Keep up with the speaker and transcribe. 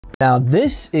Now,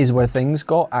 this is where things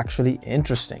got actually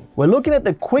interesting. We're looking at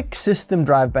the quick system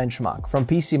drive benchmark from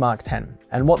PCMark 10.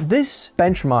 And what this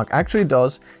benchmark actually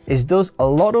does is does a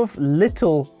lot of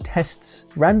little tests,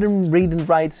 random read and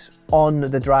writes on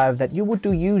the drive that you would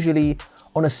do usually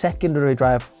on a secondary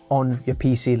drive on your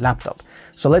PC laptop.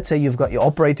 So let's say you've got your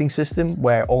operating system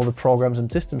where all the programs and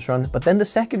systems run, but then the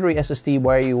secondary SSD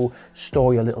where you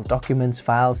store your little documents,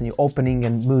 files, and you're opening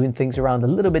and moving things around a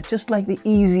little bit, just like the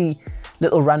easy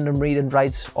little random read and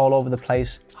writes all over the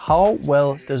place. How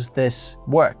well does this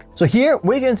work? So here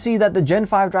we can see that the Gen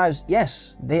 5 drives,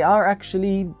 yes, they are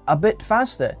actually a bit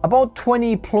faster, about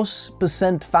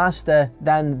 20+% faster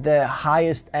than the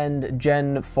highest end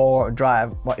Gen 4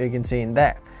 drive, what you can see in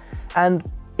there. And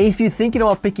if you're thinking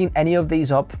about picking any of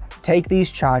these up, take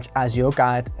these charts as your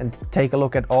guide and take a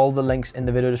look at all the links in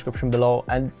the video description below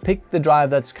and pick the drive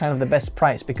that's kind of the best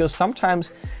price, because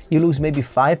sometimes you lose maybe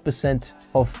 5%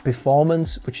 of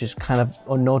performance, which is kind of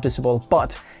unnoticeable,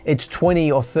 but it's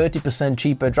 20 or 30%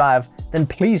 cheaper drive, then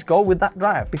please go with that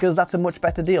drive because that's a much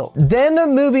better deal. Then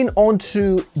moving on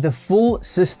to the full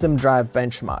system drive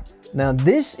benchmark. Now,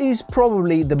 this is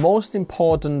probably the most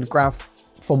important graph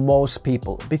for most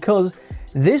people because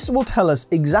this will tell us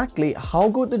exactly how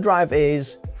good the drive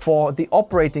is for the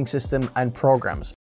operating system and programs.